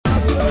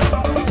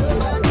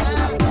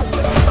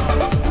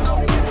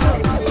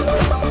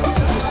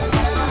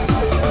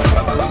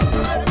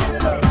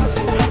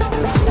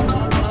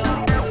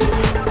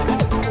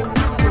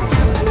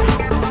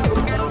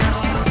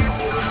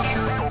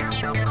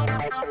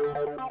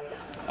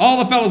All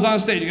the fellas on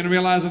stage, you're gonna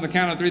realize on the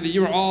count of 3 that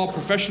you are all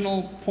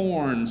professional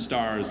porn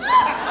stars.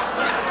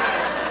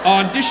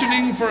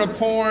 Auditioning for a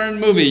porn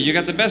movie. You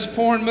got the best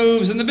porn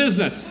moves in the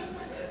business.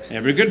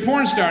 Every good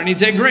porn star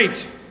needs a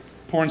great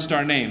porn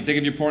star name. Think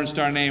of your porn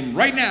star name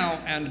right now,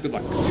 and good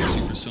luck.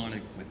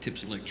 Supersonic, my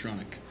tip's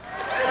electronic.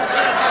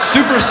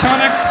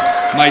 Supersonic,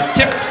 my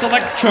tip's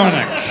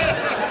electronic.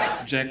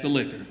 Jack the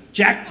Liquor.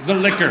 Jack the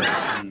Liquor.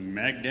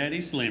 Mac Daddy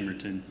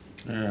Slammerton.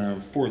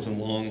 Fourth and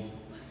long.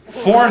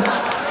 Fourth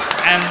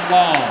and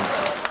long.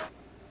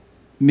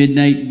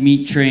 Midnight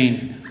meat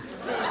train.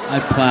 I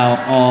plow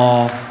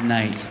all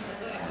night.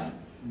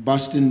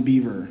 Bustin'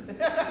 Beaver.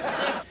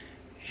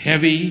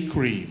 Heavy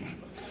cream.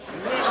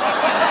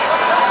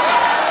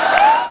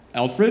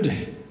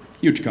 Alfred,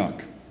 huge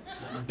cock.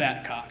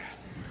 Batcock.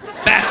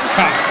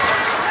 Batcock.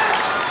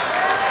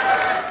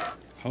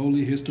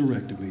 Holy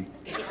hysterectomy.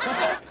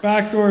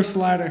 Backdoor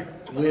slider.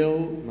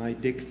 Will my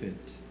dick fit?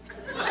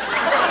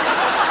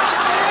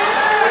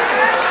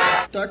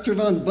 Dr.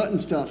 Von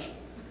Buttonstuff.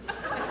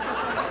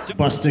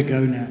 Buster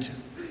Gonat.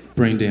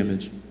 Brain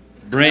damage.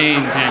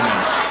 Brain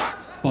damage.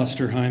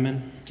 Buster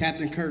Hyman.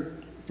 Captain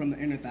Kirk from the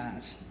Inner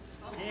Thighs.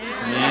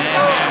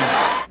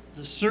 Yeah.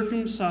 The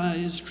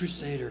Circumcised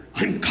Crusader.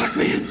 I'm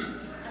Cockman.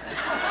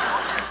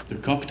 The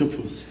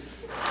Coctopus.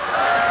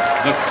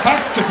 The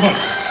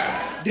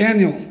Coctopus.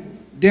 Daniel.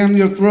 Down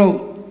your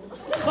throat.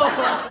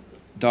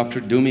 Dr.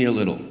 Do Me a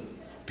Little.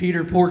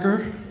 Peter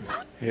Porker.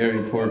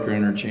 Harry Porker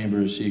in her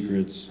Chamber of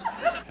Secrets.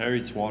 Harry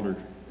Swatter.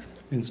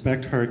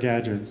 Inspect her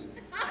gadgets.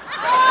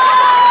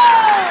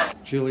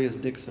 Julius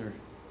Dixer.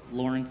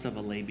 Lawrence of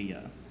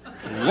Arabia.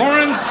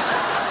 Lawrence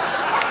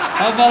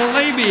of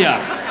Arabia.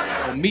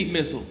 A meat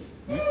missile.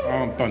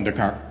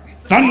 Thundercock.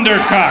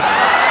 Thundercock.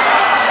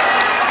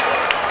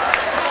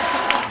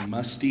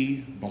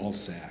 Musty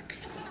Ballsack.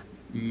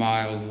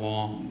 Miles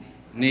long.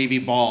 Navy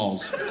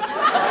balls.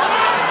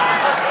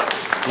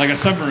 Like a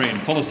submarine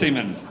full of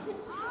seamen.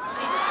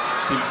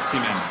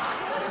 Seamen.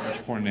 What's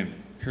your porn name?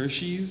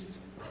 Hershey's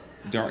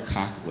Dark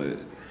Chocolate.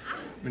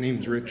 My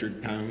name's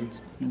Richard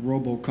Pounds.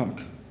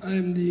 Robocock.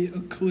 I'm the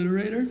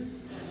Occliterator.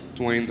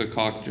 Dwayne the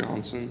Cock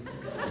Johnson.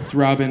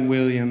 Throbbing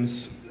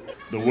Williams.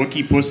 The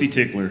Wookiee Pussy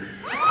Tickler.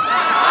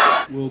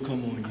 Will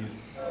come on you.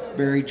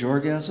 Barry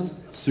Jorgasm.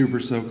 Super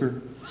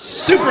Soaker.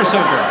 Super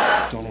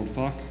Soaker. Donald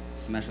Fuck.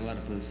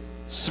 Smash-a-lot-of-puss.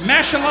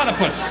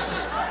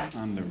 Smash-a-lot-of-puss.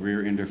 I'm the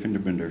rear ender fender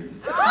bender.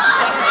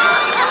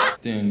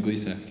 Dan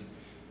Gleesack.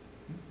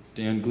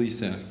 Dan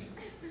Gleesack.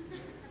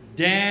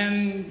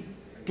 Dan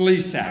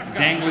Gleesack.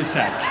 Dan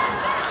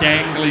Gleesack.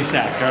 Dan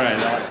Gleesack. All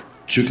right.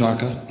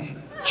 Chukaka.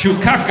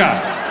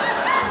 Chukaka.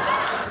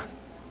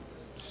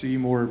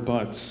 Seymour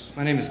Butts.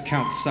 My name is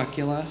Count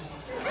Succula.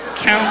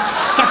 Count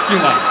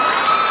Succula.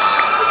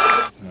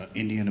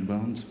 Indiana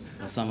Bones.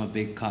 Osama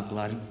Big Cock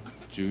Lottie.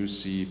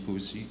 Juicy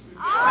Pussy.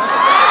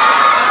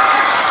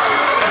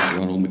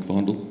 Ronald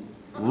McFondle.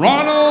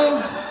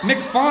 Ronald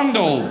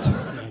McFondled.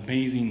 The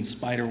Amazing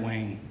Spider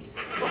Wayne.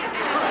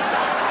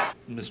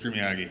 Mr.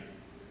 Miyagi.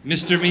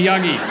 Mr.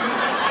 Miyagi.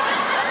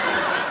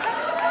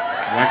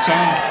 Wax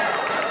on.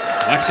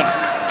 Wax off.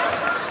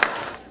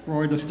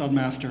 Roy the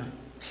Studmaster.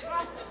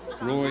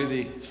 Roy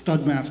the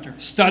Studmaster.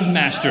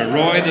 Studmaster.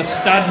 Roy the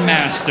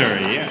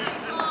Studmaster.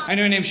 Yes. I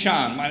know your name's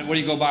Sean. What do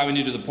you go by when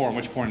you do the porn?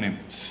 What's your porn name?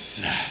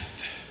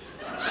 Seth.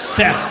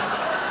 Seth.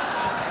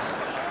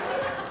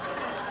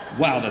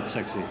 Wow, that's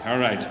sexy. All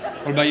right.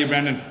 What about you,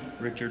 Brandon?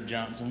 Richard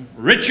Johnson.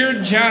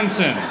 Richard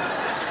Johnson.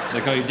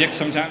 They call you Dick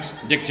sometimes?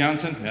 Dick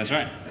Johnson? That's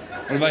right.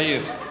 What about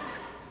you?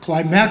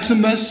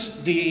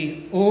 Climaximus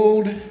the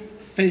Old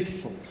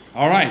Faithful.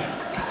 All right.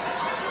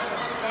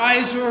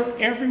 Kaiser,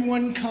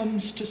 everyone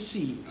comes to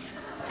see.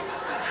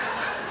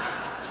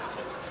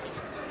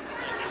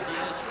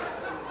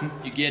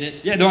 You get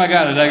it? Yeah, no, I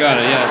got it,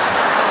 yes.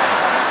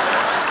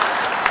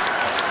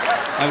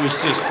 I was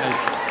just...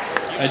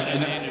 You weren't in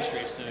the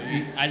industry, so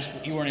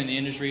you weren't in the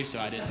industry, so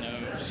I didn't know.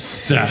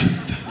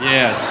 Seth.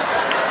 Yes.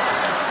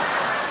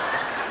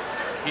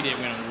 He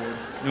didn't win an award.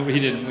 No, he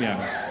didn't,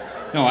 yeah.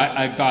 No,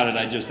 I got it,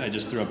 I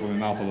just threw up with my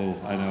mouth a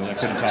little. I know, I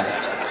couldn't talk.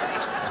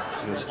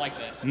 Just like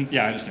that.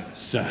 Yeah, I understand.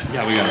 Seth.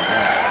 Yeah, we got it. All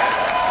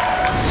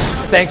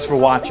right. Thanks for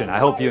watching. I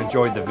hope you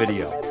enjoyed the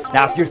video.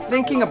 Now, if you're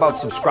thinking about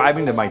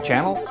subscribing to my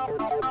channel,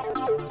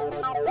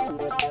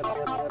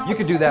 you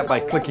could do that by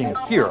clicking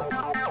here.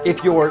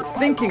 If you're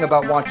thinking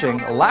about watching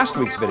last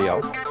week's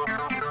video,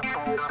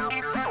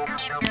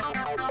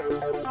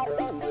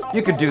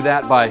 you could do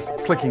that by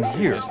clicking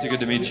here. It's too good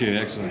to meet you.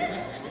 Excellent.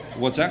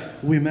 What's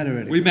that? We met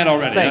already. We met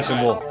already. Thanks, That's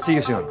and right. we'll see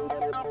you soon.